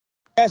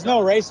guys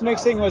know race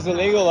mixing was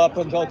illegal up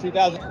until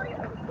 2000.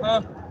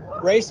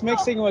 Race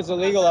mixing was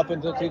illegal up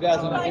until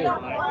 2002.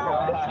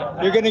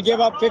 You're going to give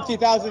up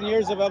 50,000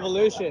 years of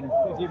evolution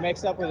if you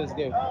mix up with this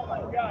dude.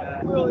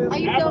 Are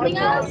you filming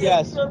us?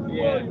 Yes.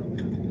 Yeah.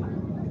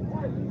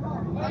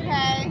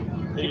 Okay.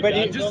 But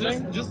you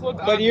just look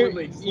but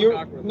awkwardly.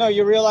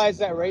 you realize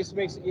that race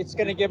makes it's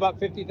going to give up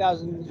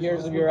 50,000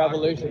 years of your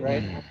evolution,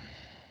 right?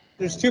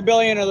 There's 2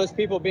 billion of those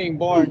people being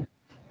born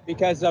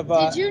because of.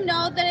 Did you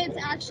know that it's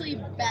actually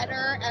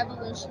better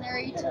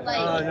evolutionary to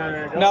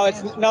like? No,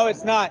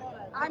 it's not.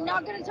 I'm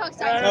not going to talk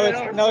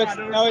science. No, it's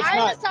I'm not.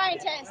 a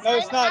scientist. No,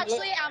 it's not.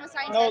 Actually, I'm a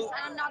scientist, No. and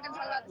I'm not going to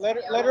talk about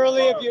this.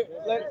 Literally, if you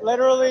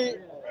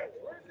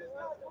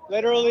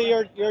literally,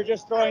 you're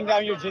just throwing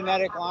down your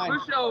genetic line.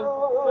 For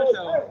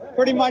sure.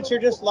 Pretty much,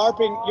 you're just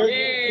LARPing.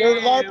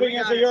 You're LARPing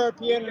as a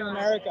European in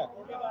America.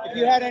 If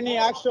you had any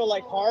actual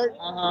like heart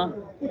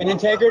and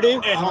integrity,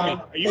 Are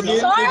you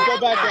you'd go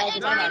back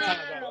to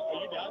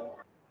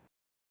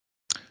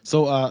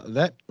So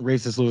that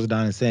racist loser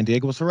down in San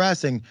Diego was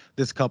harassing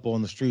this couple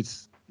on the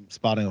streets,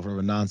 spotting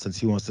over nonsense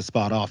he wants to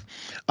spot off.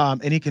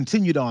 And he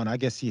continued on. I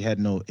guess he had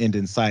no end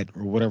in sight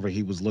or whatever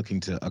he was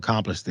looking to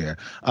accomplish there.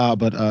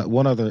 But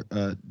one other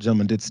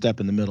gentleman did step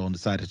in the middle and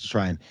decided to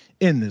try and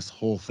end this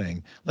whole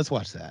thing. Let's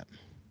watch that.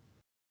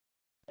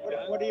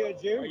 What are you, a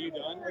Jew? Are you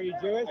done? Are you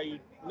Jewish?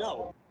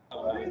 No.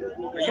 Are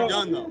you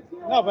done though?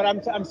 No, but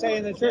I'm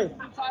saying the truth.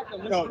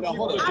 No,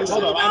 hold on.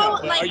 Actually, Hold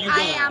on. though, like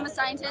I am a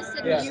scientist,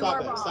 and you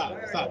are wrong.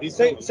 Stop.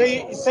 So you.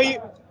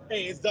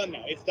 Hey, it's done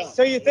now. It's done.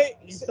 So you think?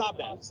 You stop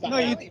that. Stop. No,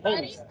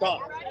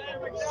 Stop.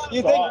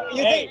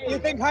 You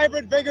think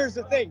hybrid vigor is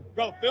a thing?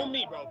 Bro, film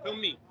me.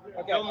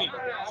 Okay. Film me.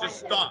 Just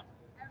stop.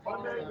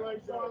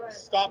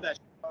 Stop that.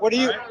 What are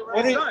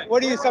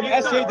you? Some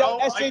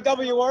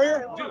SJW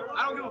warrior? Dude,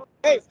 I don't give a.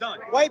 Hey, it's done.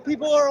 white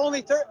people are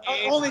only done.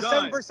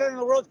 7% of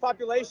the world's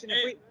population.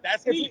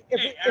 That's me.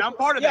 And I'm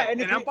part of that.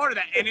 And I'm part of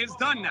that. And it's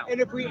done now.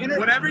 And if we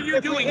whatever you're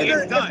doing,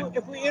 it's done.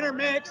 If we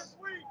intermix,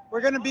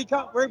 we're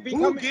becoming.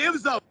 Who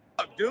gives a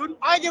fuck, dude?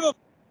 I give a.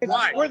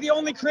 Why? We're the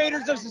only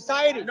creators of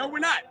society. No, we're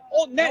not.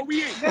 Net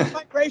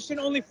migration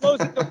only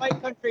flows into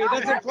white country. It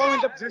doesn't flow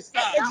into. Just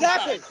stop.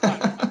 Exactly.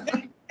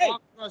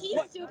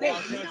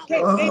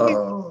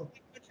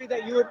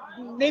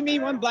 Name me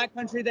one black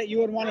country that you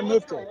would want to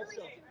move to.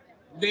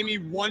 Name me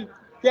one.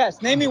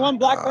 Yes, name me one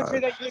black country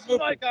that you would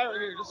move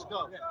to. Just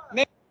go.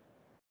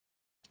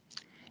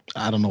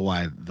 I don't know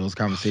why those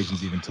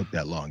conversations even took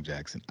that long,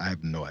 Jackson. I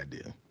have no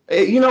idea.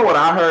 You know what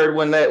I heard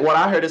what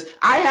I heard is,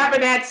 I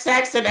haven't had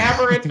sex in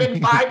ever. It's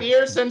been 5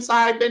 years since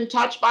I've been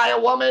touched by a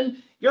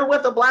woman. You're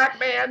with a black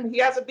man. He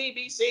has a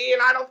BBC,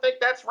 and I don't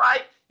think that's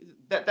right.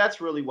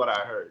 That's really what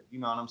I heard. You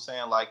know what I'm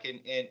saying? Like, and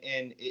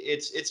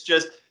it's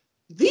just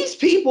these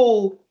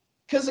people.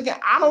 Because again,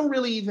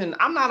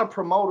 I'm not a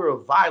promoter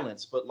of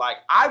violence, but like,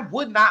 I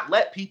would not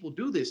let people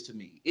do this to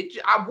me.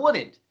 I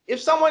wouldn't. If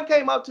someone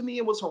came up to me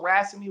and was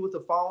harassing me with the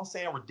phone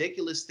saying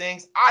ridiculous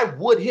things, I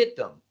would hit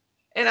them.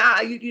 And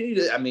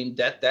I mean,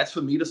 that's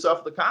for me to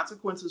suffer the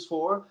consequences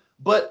for.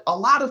 But a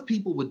lot of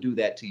people would do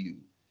that to you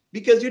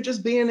because you're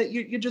just being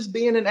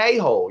an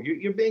a-hole.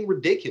 You're being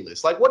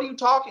ridiculous. Like, what are you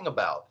talking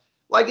about?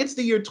 Like, it's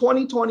the year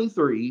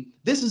 2023.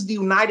 This is the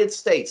United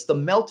States, the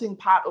melting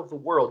pot of the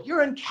world.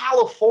 You're in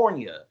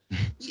California,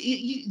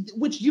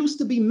 which used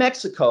to be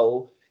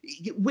Mexico,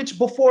 which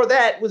before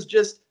that was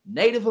just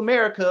Native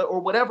America or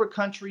whatever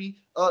country.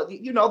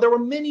 There were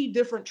many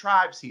different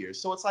tribes here.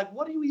 So it's like,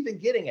 what are you even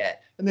getting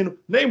at? And then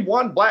name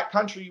one black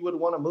country you would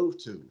want to move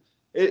to.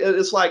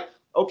 It's like,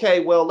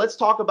 okay, well, let's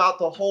talk about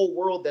the whole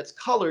world that's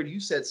colored. You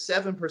said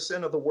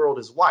 7% of the world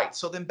is white.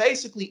 So then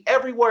basically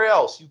everywhere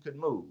else you could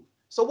move.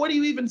 So what are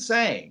you even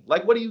saying?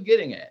 Like, what are you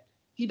getting at?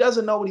 He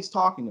doesn't know what he's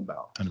talking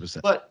about.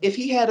 100%. But if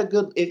he had a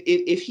good,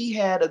 if he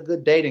had a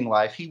good dating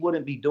life, he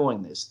wouldn't be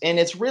doing this. And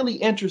it's really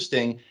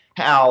interesting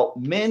how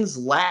men's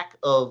lack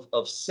of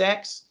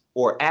sex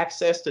or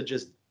access to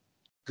just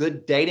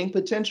good dating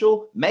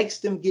potential makes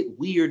them get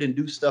weird and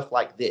do stuff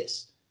like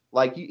this.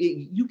 Like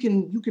you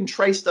can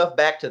trace stuff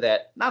back to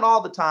that. Not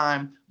all the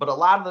time, but a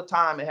lot of the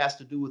time it has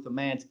to do with a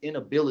man's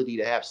inability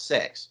to have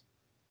sex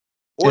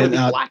or to be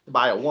blocked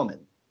by a woman.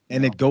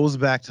 And it goes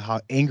back to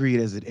how angry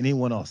it is at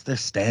anyone else. They're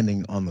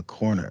standing on the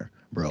corner,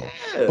 bro.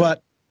 Yeah.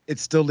 But it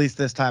still leads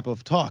this type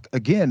of talk.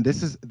 Again,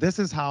 this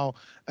is how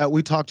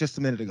we talked just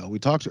a minute ago. We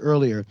talked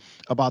earlier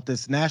about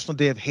this National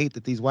Day of Hate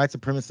that these white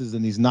supremacists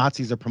and these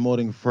Nazis are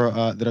promoting for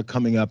that are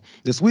coming up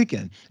this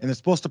weekend. And they're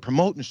supposed to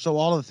promote and show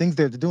all of the things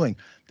they're doing.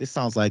 This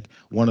sounds like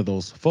one of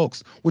those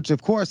folks, which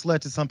of course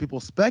led to some people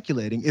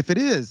speculating if it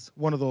is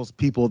one of those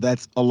people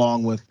that's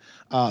along with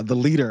the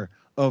leader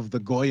of the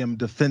Goyim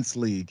Defense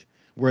League,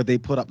 where they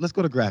put up, let's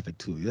go to graphic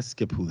 2. Let's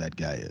skip who that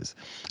guy is.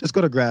 Let's go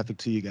to graphic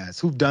 2, you guys,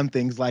 who've done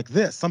things like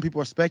this. Some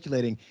people are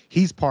speculating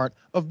he's part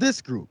of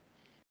this group.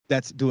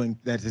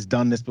 that has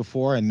done this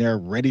before, and they're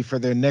ready for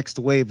their next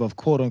wave of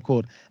quote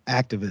unquote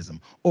activism,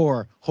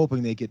 or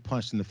hoping they get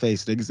punched in the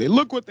face. They can say,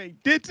 look what they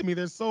did to me.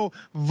 They're so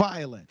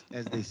violent,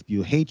 as they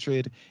spew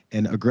hatred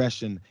and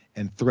aggression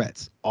and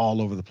threats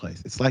all over the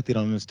place. It's like they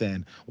don't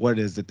understand what it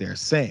is that they're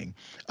saying.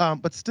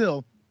 But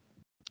still,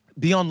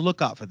 be on the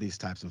lookout for these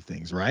types of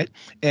things, right?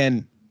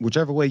 And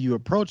whichever way you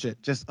approach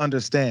it, just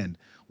understand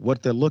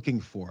what they're looking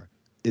for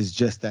is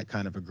just that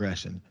kind of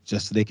aggression,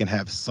 just so they can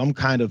have some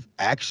kind of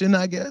action,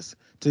 I guess,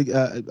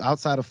 to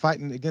outside of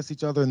fighting against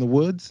each other in the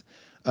woods.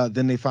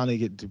 Then they finally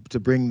get to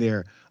bring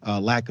their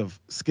lack of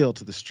skill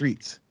to the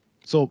streets.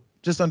 So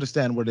just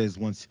understand what it is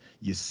once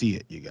you see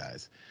it, you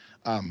guys.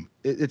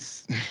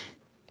 It's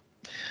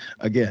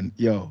again,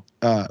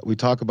 we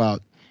talk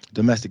about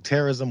domestic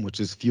terrorism,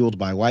 which is fueled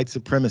by white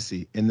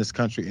supremacy in this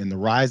country, and the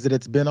rise that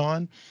it's been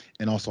on,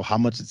 and also how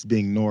much it's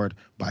being ignored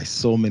by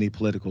so many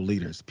political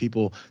leaders,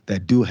 people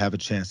that do have a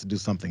chance to do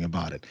something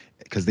about it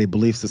because they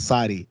believe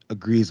society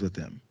agrees with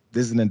them.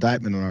 This is an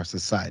indictment on our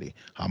society.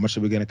 How much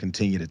are we going to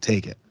continue to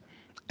take it?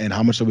 And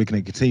how much are we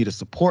going to continue to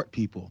support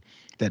people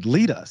that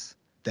lead us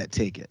that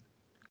take it?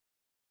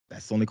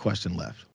 That's the only question left.